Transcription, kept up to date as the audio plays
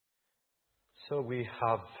So we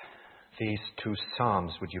have these two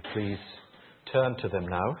Psalms. Would you please turn to them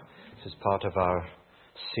now? This is part of our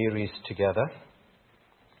series together.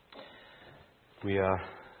 We are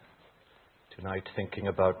tonight thinking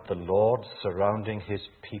about the Lord surrounding his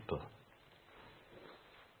people.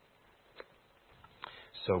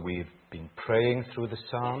 So we've been praying through the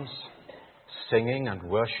Psalms, singing and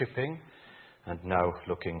worshipping, and now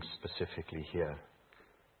looking specifically here.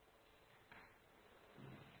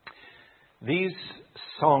 These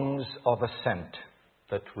songs of ascent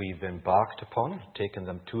that we've embarked upon, taken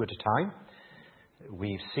them two at a time,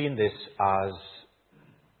 we've seen this as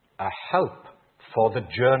a help for the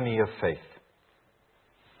journey of faith.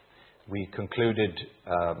 We concluded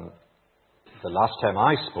the last time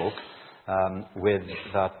I spoke with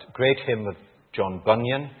that great hymn of John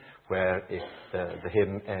Bunyan, where the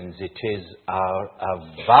hymn ends, "It is our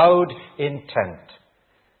avowed intent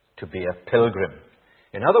to be a pilgrim."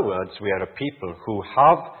 In other words, we are a people who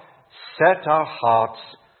have set our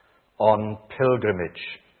hearts on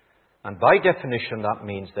pilgrimage. And by definition, that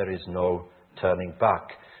means there is no turning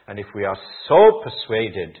back. And if we are so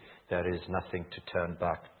persuaded, there is nothing to turn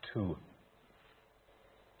back to.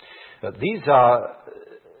 But these are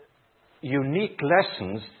unique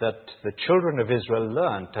lessons that the children of Israel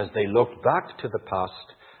learnt as they looked back to the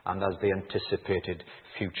past and as they anticipated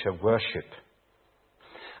future worship.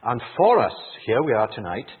 And for us, here we are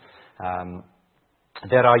tonight,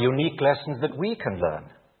 there are unique lessons that we can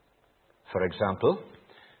learn. For example,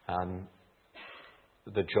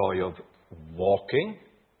 the joy of walking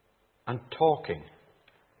and talking.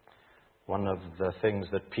 One of the things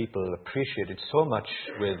that people appreciated so much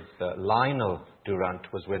with Lionel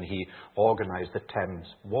Durant was when he organized the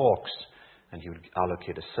Thames walks, and he would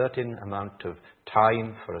allocate a certain amount of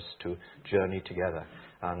time for us to journey together.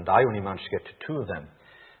 And I only managed to get to two of them.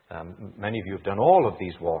 Many of you have done all of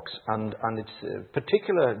these walks, and it's a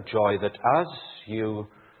particular joy that as you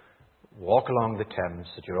walk along the Thames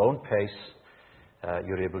at your own pace,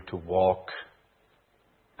 you're able to walk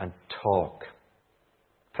and talk.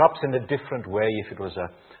 Perhaps in a different way if it was a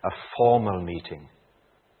formal meeting.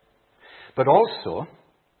 But also,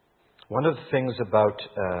 one of the things about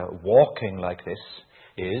walking like this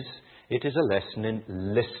is it is a lesson in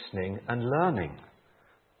listening and learning.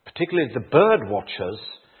 Particularly the bird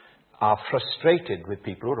watchers are frustrated with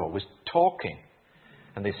people who are always talking.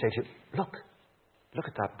 And they say to you, look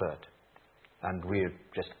at that bird. And we're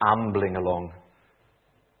just ambling along,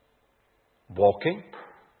 walking,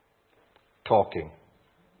 talking,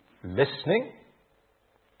 listening,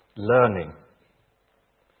 learning,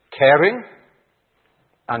 caring,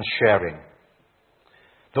 and sharing.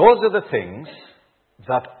 Those are the things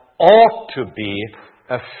that ought to be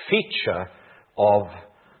a feature of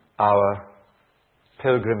our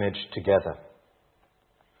pilgrimage together.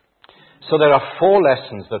 So there are four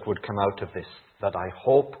lessons that would come out of this that I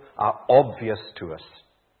hope are obvious to us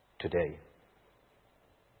today.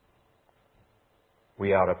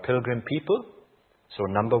 We are a pilgrim people, so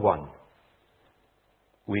number one,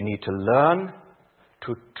 we need to learn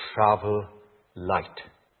to travel light.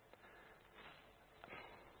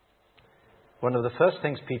 One of the first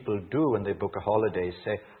things people do when they book a holiday is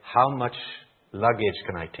say, how much luggage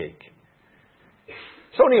can I take?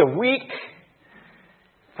 It's only a week.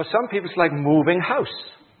 For some people, it's like moving house.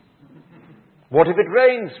 What if it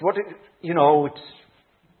rains?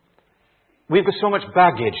 We've got so much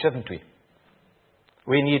baggage, haven't we?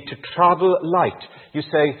 We need to travel light. You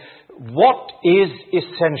say, what is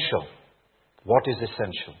essential? What is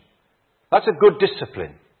essential? That's a good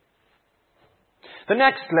discipline. The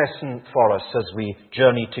next lesson for us as we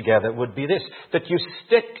journey together would be this, that you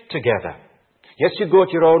stick together. Yes, you go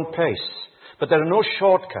at your own pace, but there are no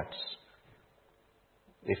shortcuts.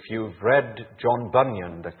 If you've read John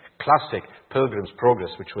Bunyan, the classic Pilgrim's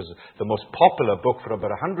Progress, which was the most popular book for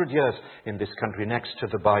about 100 years in this country next to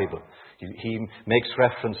the Bible, he makes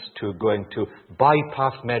reference to going to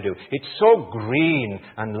Bypath Meadow. It's so green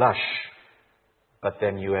and lush, but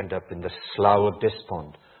then you end up in the Slough of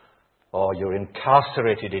Despond, or you're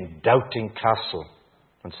incarcerated in Doubting Castle,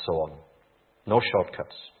 and so on. No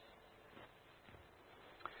shortcuts.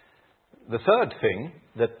 The third thing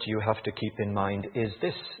that you have to keep in mind is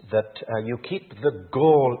this, that you keep the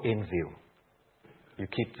goal in view. You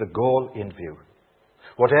keep the goal in view.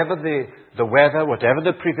 Whatever the weather, whatever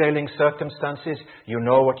the prevailing circumstances, you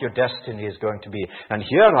know what your destiny is going to be. And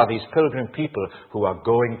here are these pilgrim people who are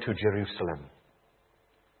going to Jerusalem.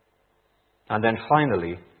 And then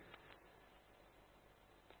finally,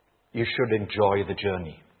 you should enjoy the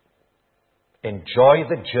journey. Enjoy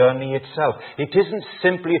the journey itself. It isn't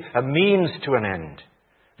simply a means to an end.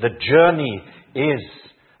 The journey is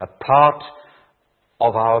a part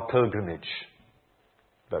of our pilgrimage.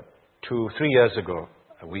 About 2-3 years ago,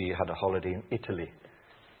 we had a holiday in Italy.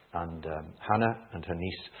 And Hannah and her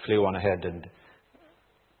niece flew on ahead, and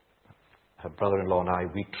her brother-in-law and I,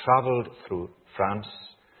 we travelled through France,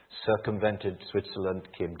 circumvented Switzerland,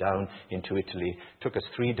 came down into Italy. Took us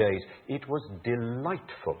 3 days. It was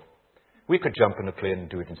delightful. We could jump in a plane and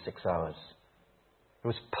do it in 6 hours. It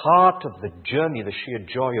was part of the journey, the sheer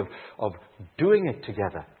joy of doing it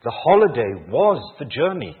together. The holiday was the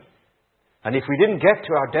journey. And if we didn't get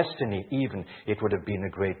to our destiny even, it would have been a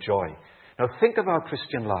great joy. Now think of our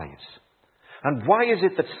Christian lives. And why is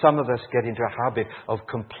it that some of us get into a habit of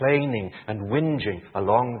complaining and whinging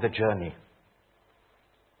along the journey?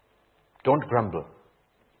 Don't grumble.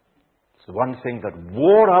 It's the one thing that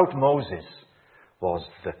wore out Moses was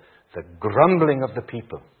the grumbling of the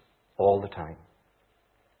people all the time.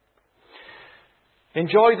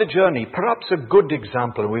 Enjoy the journey. Perhaps a good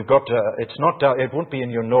example. We've got. It won't be in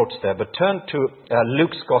your notes there, but turn to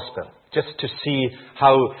Luke's Gospel just to see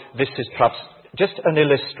how this is perhaps just an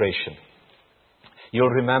illustration. You'll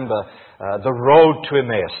remember the road to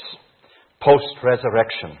Emmaus,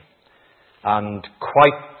 post-resurrection, and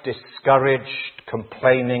quite discouraged,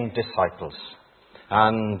 complaining disciples.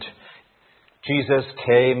 And Jesus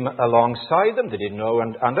came alongside them. They didn't know,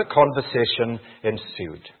 and a conversation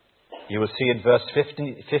ensued. You will see in verse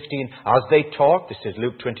 15, as they talked, this is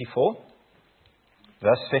Luke 24,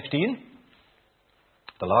 verse 15,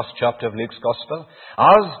 the last chapter of Luke's Gospel.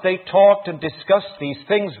 As they talked and discussed these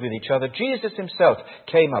things with each other, Jesus himself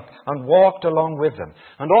came up and walked along with them.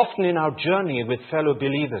 And often in our journey with fellow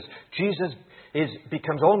believers, Jesus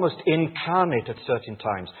becomes almost incarnate at certain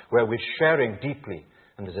times, where we're sharing deeply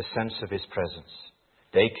and there's a sense of his presence.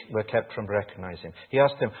 They were kept from recognizing. He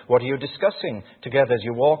asked them, "What are you discussing together as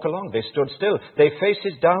you walk along?" They stood still, their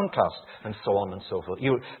faces downcast, and so on and so forth.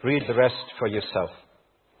 You read the rest for yourself.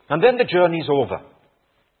 And then the journey's over.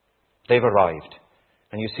 They've arrived.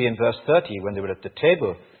 And you see in verse 30, when they were at the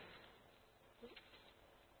table,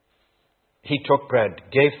 he took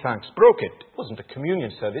bread, gave thanks, broke it. It wasn't a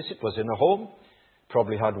communion service, it was in a home.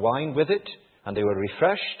 Probably had wine with it, and they were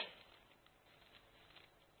refreshed.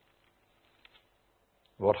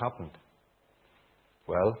 What happened?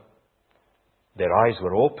 Well, their eyes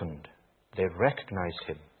were opened. They recognized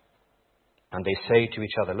him. And they say to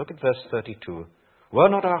each other, look at verse 32, "Were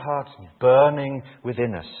not our hearts burning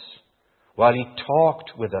within us while he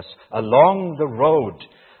talked with us along the road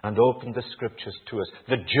and opened the scriptures to us?"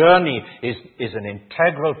 The journey is an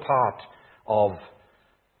integral part of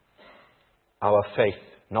our faith,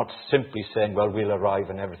 not simply saying, well, we'll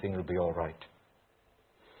arrive and everything will be all right.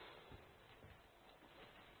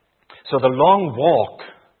 So the long walk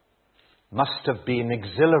must have been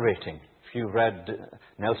exhilarating. If you read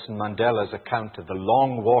Nelson Mandela's account of the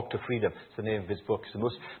long walk to freedom, it's the name of his book. It's the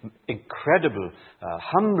most incredible,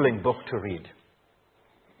 humbling book to read.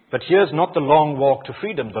 But here's not the long walk to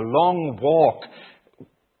freedom, the long walk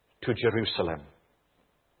to Jerusalem.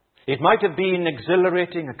 It might have been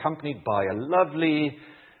exhilarating, accompanied by a lovely,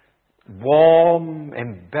 warm,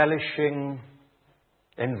 embellishing,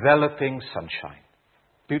 enveloping sunshine.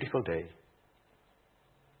 Beautiful day.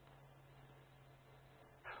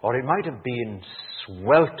 Or it might have been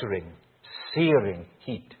sweltering, searing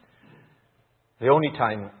heat. The only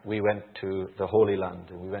time we went to the Holy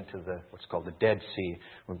Land, we went to what's called the Dead Sea,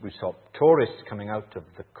 when we saw tourists coming out of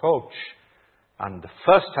the coach. And the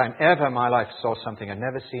first time ever in my life I saw something I'd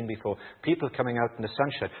never seen before. People coming out in the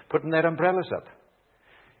sunshine, putting their umbrellas up.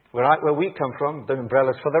 Where we come from, the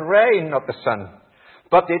umbrellas for the rain, not the sun.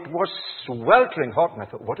 But it was sweltering hot, and I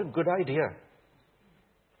thought, what a good idea.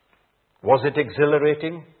 Was it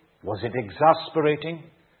exhilarating? Was it exasperating?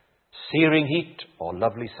 Searing heat or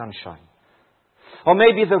lovely sunshine? Or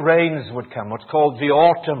maybe the rains would come, what's called the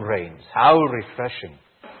autumn rains. How refreshing.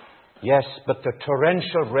 Yes, but the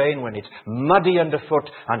torrential rain when it's muddy underfoot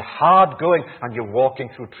and hard going and you're walking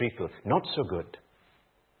through treacle. Not so good.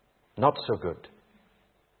 Not so good.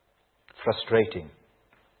 Frustrating.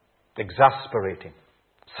 Exasperating.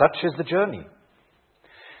 Such is the journey.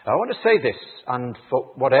 I want to say this, and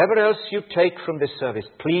for whatever else you take from this service,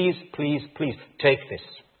 please, please, please take this.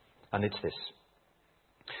 And it's this.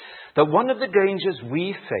 That one of the dangers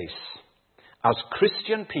we face as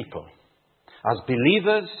Christian people, as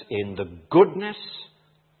believers in the goodness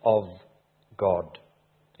of God,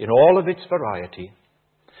 in all of its variety,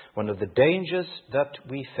 one of the dangers that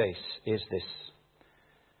we face is this.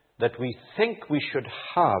 That we think we should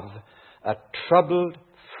have a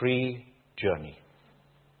trouble-free journey.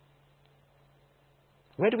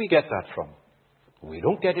 Where do we get that from? We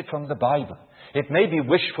don't get it from the Bible. It may be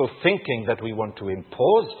wishful thinking that we want to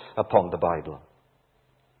impose upon the Bible.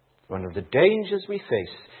 One of the dangers we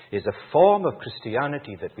face is a form of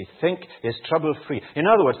Christianity that we think is trouble-free. In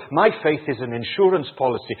other words, my faith is an insurance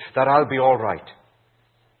policy that I'll be all right.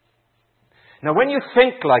 Now, when you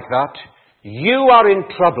think like that, you are in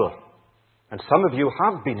trouble. And some of you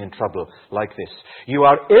have been in trouble like this. You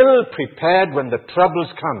are ill prepared when the troubles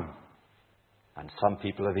come. And some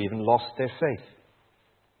people have even lost their faith.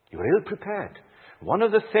 You are ill prepared. One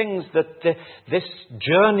of the things that this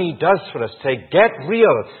journey does for us, to get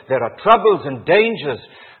real, there are troubles and dangers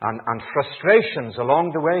and frustrations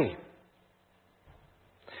along the way.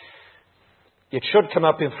 It should come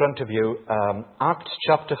up in front of you, Acts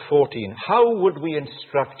chapter 14. How would we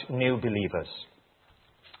instruct new believers?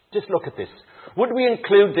 Just look at this. Would we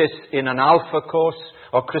include this in an Alpha course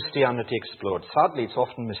or Christianity Explored? Sadly, it's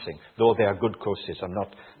often missing, though they are good courses. I'm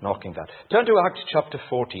not knocking that. Turn to Acts chapter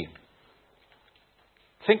 14.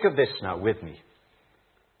 Think of this now with me.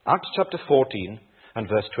 Acts chapter 14 and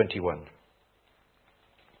verse 21.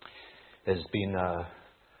 There's been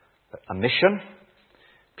a mission.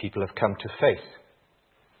 People have come to faith.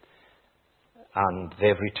 And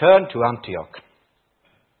they've returned to Antioch.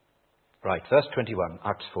 Right, verse 21,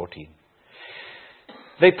 Acts 14.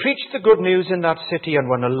 They preached the good news in that city and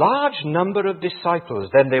won a large number of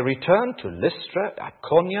disciples. Then they returned to Lystra,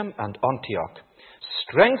 Iconium, and Antioch,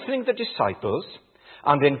 strengthening the disciples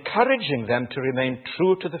and encouraging them to remain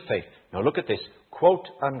true to the faith. Now look at this, quote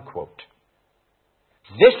unquote.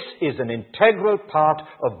 This is an integral part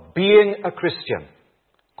of being a Christian.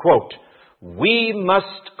 Quote, we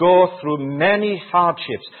must go through many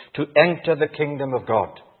hardships to enter the kingdom of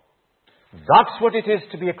God. That's what it is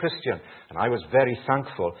to be a Christian. And I was very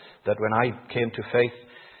thankful that when I came to faith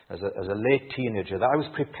as a late teenager, that I was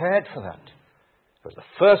prepared for that. Because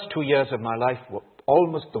the first 2 years of my life were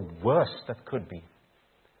almost the worst that could be,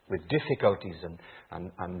 with difficulties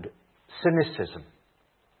and cynicism,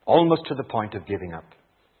 almost to the point of giving up.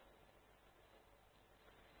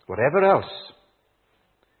 Whatever else,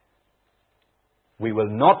 we will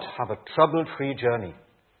not have a trouble-free journey.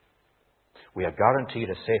 We are guaranteed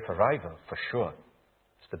a safe arrival, for sure.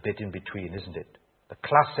 It's the bit in between, isn't it? The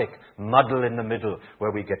classic muddle in the middle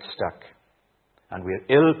where we get stuck. And we're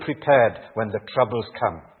ill-prepared when the troubles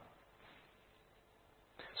come.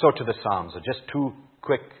 So to the Psalms, are just two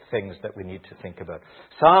quick things that we need to think about.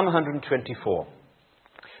 Psalm 124.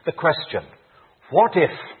 The question, what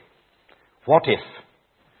if? What if?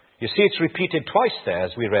 You see, it's repeated twice there,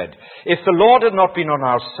 as we read. If the Lord had not been on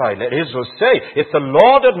our side, let Israel say, if the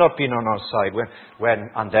Lord had not been on our side,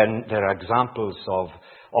 and then there are examples of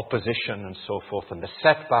opposition and so forth, and the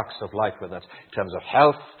setbacks of life, whether that's in terms of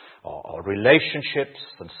health or relationships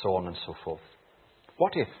and so on and so forth.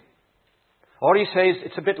 What if? Or he says,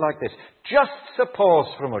 it's a bit like this. Just suppose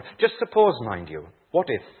for a moment. Just suppose, mind you. What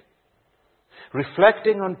if?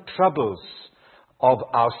 Reflecting on troubles of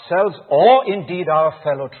ourselves or indeed our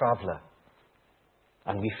fellow traveller.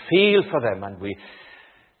 And we feel for them and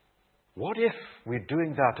what if we're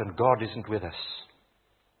doing that and God isn't with us?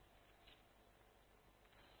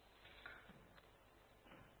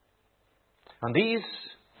 And these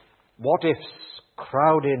what ifs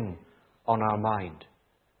crowd in on our mind.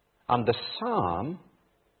 And the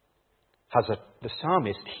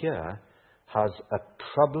psalmist here has a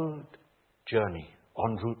troubled journey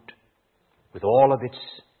en route, with all of its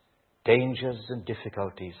dangers and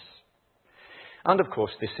difficulties. And of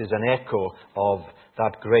course, this is an echo of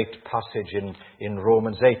that great passage in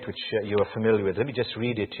Romans 8, which you are familiar with. Let me just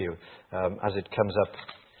read it to you as it comes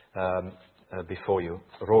up before you.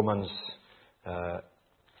 Romans,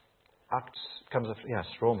 Acts comes up, yes,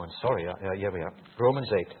 Romans, sorry, here we are. Romans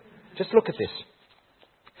 8. Just look at this.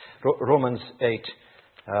 Romans 8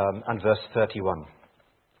 and verse 31.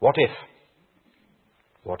 What if?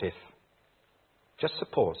 What if? Just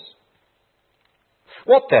suppose.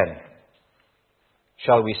 What then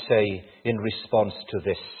shall we say in response to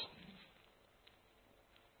this?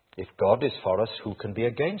 If God is for us, who can be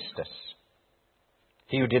against us?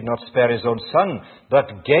 He who did not spare his own Son,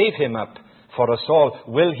 but gave him up for us all,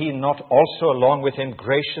 will he not also along with him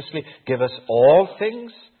graciously give us all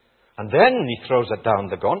things? And then he throws it down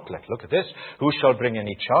the gauntlet. Look at this. Who shall bring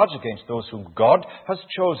any charge against those whom God has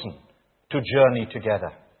chosen to journey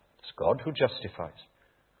together? It's God who justifies.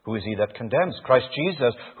 Who is he that condemns? Christ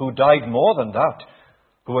Jesus, who died more than that,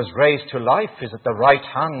 who was raised to life, is at the right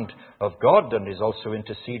hand of God and is also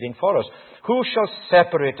interceding for us. Who shall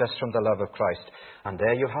separate us from the love of Christ? And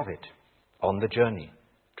there you have it, on the journey.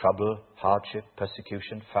 Trouble, hardship,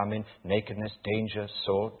 persecution, famine, nakedness, danger,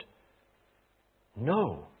 sword.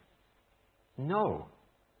 No. No.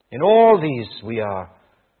 In all these we are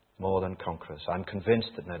more than conquerors. I'm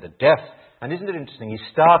convinced that neither death, and isn't it interesting, he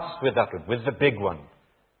starts with that one, with the big one.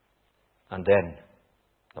 And then,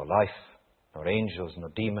 no life, nor angels, nor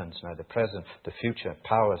demons, neither present, the future,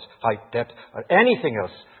 powers, height, depth, or anything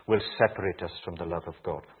else will separate us from the love of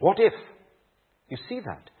God. What if? You see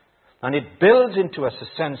that? And it builds into us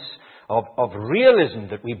a sense of realism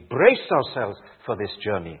that we brace ourselves for this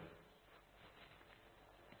journey.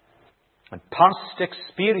 And past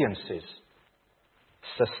experiences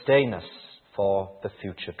sustain us for the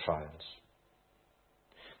future trials.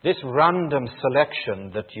 This random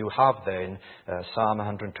selection that you have there in Psalm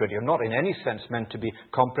 120 are not in any sense meant to be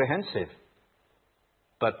comprehensive,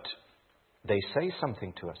 but they say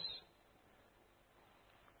something to us.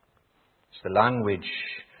 It's the language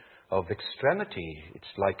of extremity.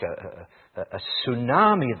 It's like a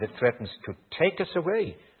tsunami that threatens to take us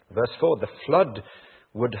away. Verse 4, the flood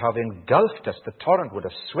would have engulfed us. The torrent would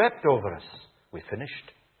have swept over us. We're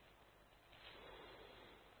finished.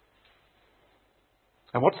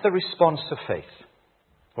 And what's the response of faith?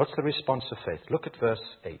 What's the response of faith? Look at verse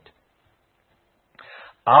 8.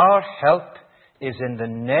 Our help is in the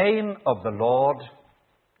name of the Lord,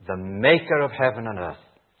 the maker of heaven and earth.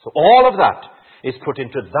 So all of that is put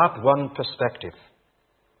into that one perspective.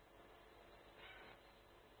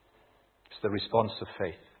 It's the response of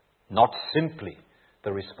faith, not simply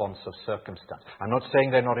the response of circumstance. I'm not saying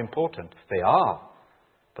they're not important. They are,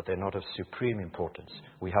 but they're not of supreme importance.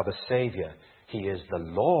 We have a Saviour. He is the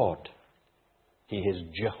Lord. He is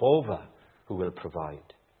Jehovah who will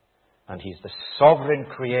provide. And He's the sovereign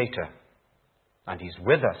Creator. And He's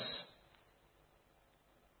with us.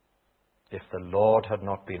 If the Lord had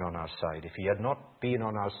not been on our side, if He had not been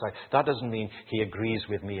on our side, that doesn't mean He agrees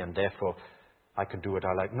with me and therefore I can do what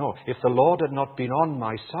I like. No, if the Lord had not been on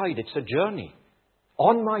my side, it's a journey.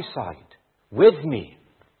 On my side, with me.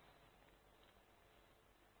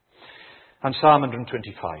 And Psalm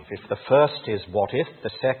 125, if the first is what if, the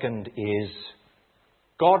second is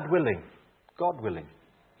God willing. God willing.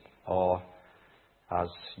 Or, as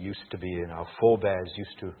used to be in our forebears,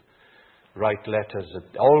 used to write letters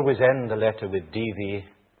that always end the letter with Divi,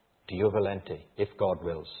 Dio volente, if God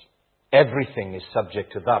wills. Everything is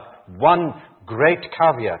subject to that. One great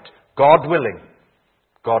caveat, God willing.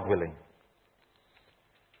 God willing.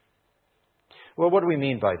 Well, what do we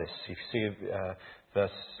mean by this? You see verse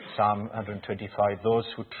Psalm 125, those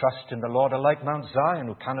who trust in the Lord are like Mount Zion,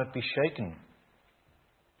 who cannot be shaken.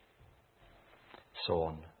 So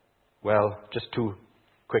on. Well, just two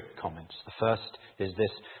quick comments. The first is this: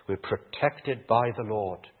 we're protected by the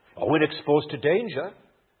Lord. Oh, we're exposed to danger.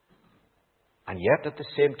 And yet at the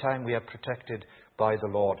same time we are protected by the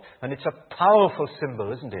Lord. And it's a powerful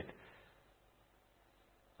symbol, isn't it?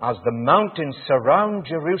 As the mountains surround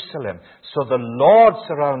Jerusalem, so the Lord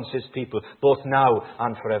surrounds His people, both now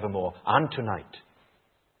and forevermore, and tonight,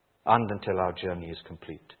 and until our journey is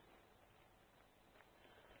complete.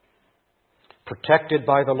 Protected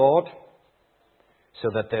by the Lord, so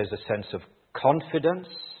that there's a sense of confidence,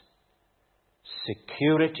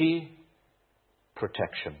 security,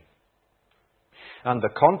 protection. And the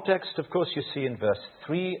context, of course, you see in verse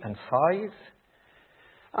 3 and 5.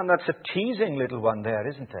 And that's a teasing little one there,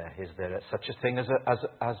 isn't there? Is there such a thing as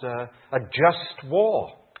a just war?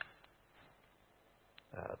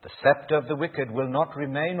 The scepter of the wicked will not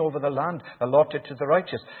remain over the land allotted to the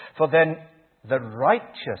righteous. For then the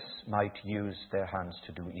righteous might use their hands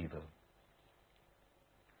to do evil.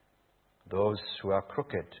 Those who are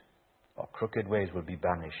crooked, or crooked ways, will be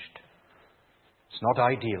banished. It's not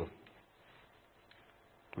ideal.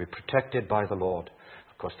 We're protected by the Lord.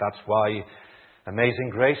 Of course, that's why Amazing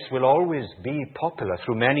Grace will always be popular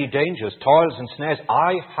through many dangers, toils and snares.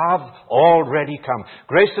 I have already come.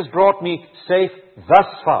 Grace has brought me safe thus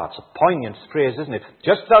far. It's a poignant phrase, isn't it?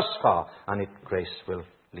 Just thus far. And grace will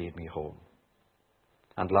lead me home.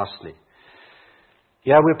 And lastly,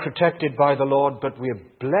 we're protected by the Lord, but we're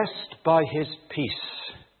blessed by His peace.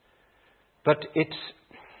 But it's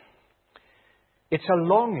a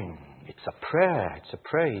longing. It's a prayer. It's a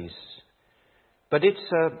praise. But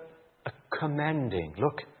it's a commending.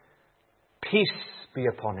 Look, peace be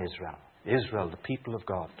upon Israel. Israel, the people of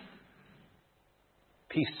God.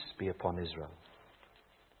 Peace be upon Israel.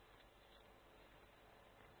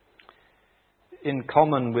 In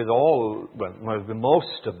common with with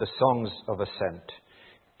most of the songs of ascent,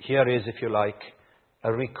 here is, if you like,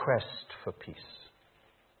 a request for peace.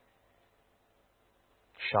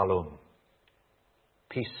 Shalom.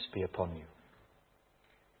 Peace be upon you.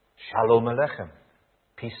 Shalom Aleichem.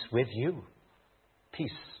 Peace with you. Peace.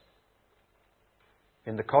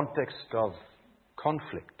 In the context of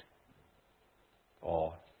conflict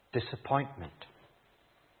or disappointment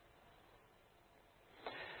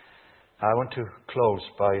I want to close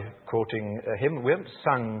by quoting a hymn we haven't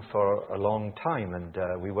sung for a long time, and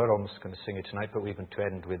we were almost going to sing it tonight, but we're going to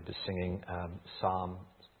end with the singing Psalm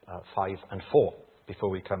 5 and 4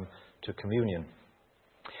 before we come to communion.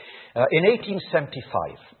 In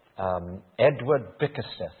 1875, Edward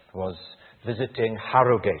Bickersteth was visiting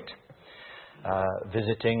Harrogate,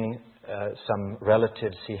 visiting some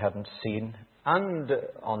relatives he hadn't seen. And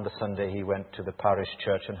on the Sunday he went to the parish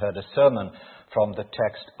church and heard a sermon from the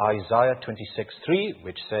text Isaiah 26:3,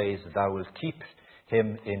 which says, "Thou wilt keep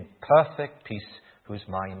him in perfect peace whose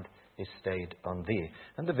mind is stayed on thee."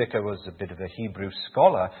 And the vicar was a bit of a Hebrew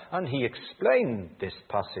scholar, and he explained this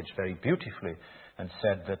passage very beautifully and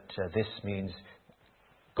said that this means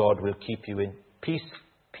God will keep you in peace,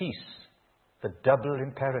 peace, the double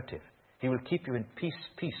imperative. He will keep you in peace,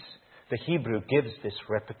 peace. The Hebrew gives this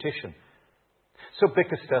repetition. So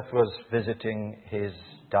Bickersteth was visiting his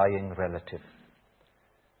dying relative.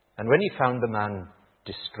 And when he found the man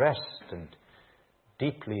distressed and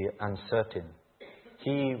deeply uncertain,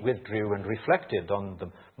 he withdrew and reflected on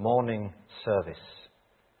the morning service.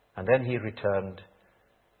 And then he returned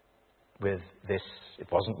with this.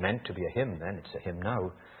 It wasn't meant to be a hymn then, it's a hymn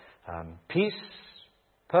now. Peace,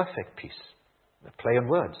 perfect peace. A play on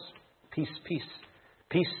words. Peace, peace.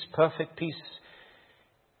 Peace, perfect peace.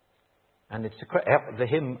 And the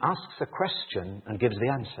hymn asks a question and gives the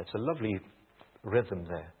answer. It's a lovely rhythm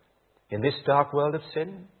there. In this dark world of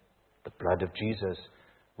sin, the blood of Jesus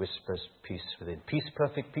whispers peace within. Peace,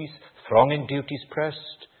 perfect peace, thronging duties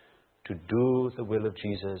pressed, to do the will of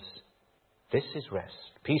Jesus. This is rest.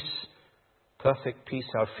 Peace, perfect peace,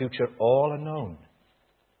 our future all unknown.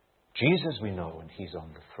 Jesus we know, and he's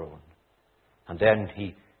on the throne. And then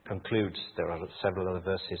he concludes, there are several other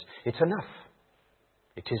verses, it's enough.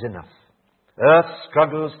 It is enough. Earth's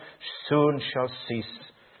struggles soon shall cease,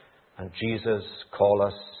 and Jesus call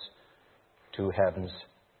us to heaven's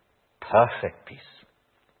perfect peace.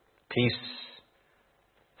 Peace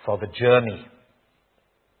for the journey.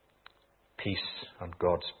 Peace on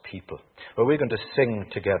God's people. Well, we're going to sing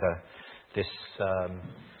together this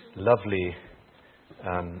lovely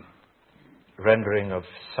rendering of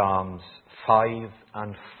Psalms 5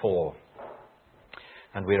 and 4.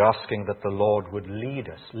 And we're asking that the Lord would lead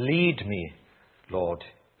us. Lead me, Lord,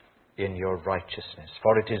 in your righteousness.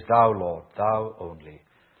 For it is thou, Lord, thou only,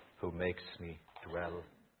 who makes me dwell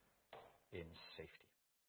in